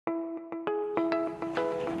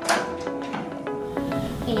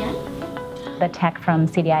The tech from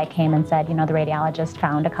CDI came and said, you know, the radiologist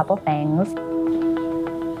found a couple things,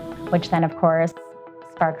 which then, of course,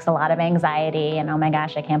 sparks a lot of anxiety and, oh my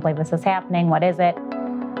gosh, I can't believe this is happening. What is it?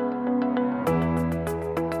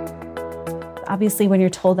 Obviously, when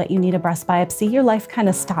you're told that you need a breast biopsy, your life kind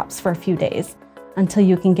of stops for a few days until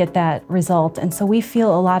you can get that result. And so we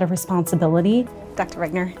feel a lot of responsibility, Dr.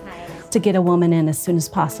 Regner, to get a woman in as soon as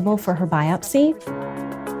possible for her biopsy.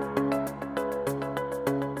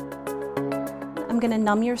 I'm going to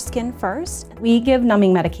numb your skin first. We give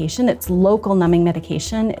numbing medication. It's local numbing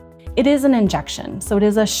medication. It is an injection, so it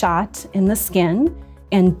is a shot in the skin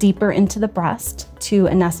and deeper into the breast to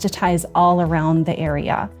anesthetize all around the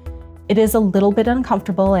area. It is a little bit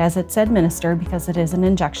uncomfortable as it's administered because it is an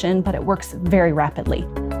injection, but it works very rapidly.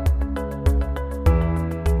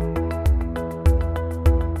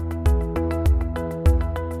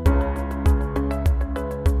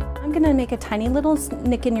 I'm going to make a tiny little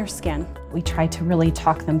nick in your skin. We try to really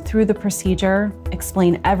talk them through the procedure,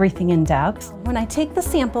 explain everything in depth. When I take the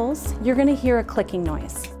samples, you're going to hear a clicking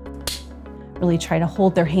noise. Really try to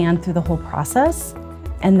hold their hand through the whole process,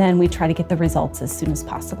 and then we try to get the results as soon as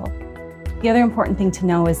possible. The other important thing to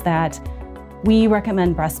know is that we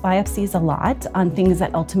recommend breast biopsies a lot on things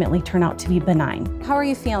that ultimately turn out to be benign. How are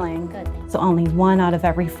you feeling? Good. So only 1 out of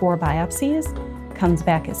every 4 biopsies comes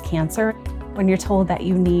back as cancer. When you're told that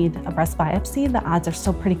you need a breast biopsy, the odds are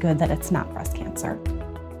still pretty good that it's not breast cancer.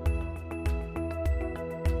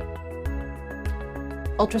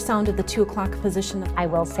 Ultrasound at the 2 o'clock position. I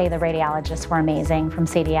will say the radiologists were amazing from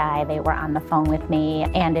CDI. They were on the phone with me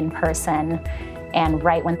and in person. And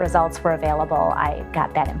right when results were available, I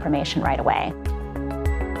got that information right away.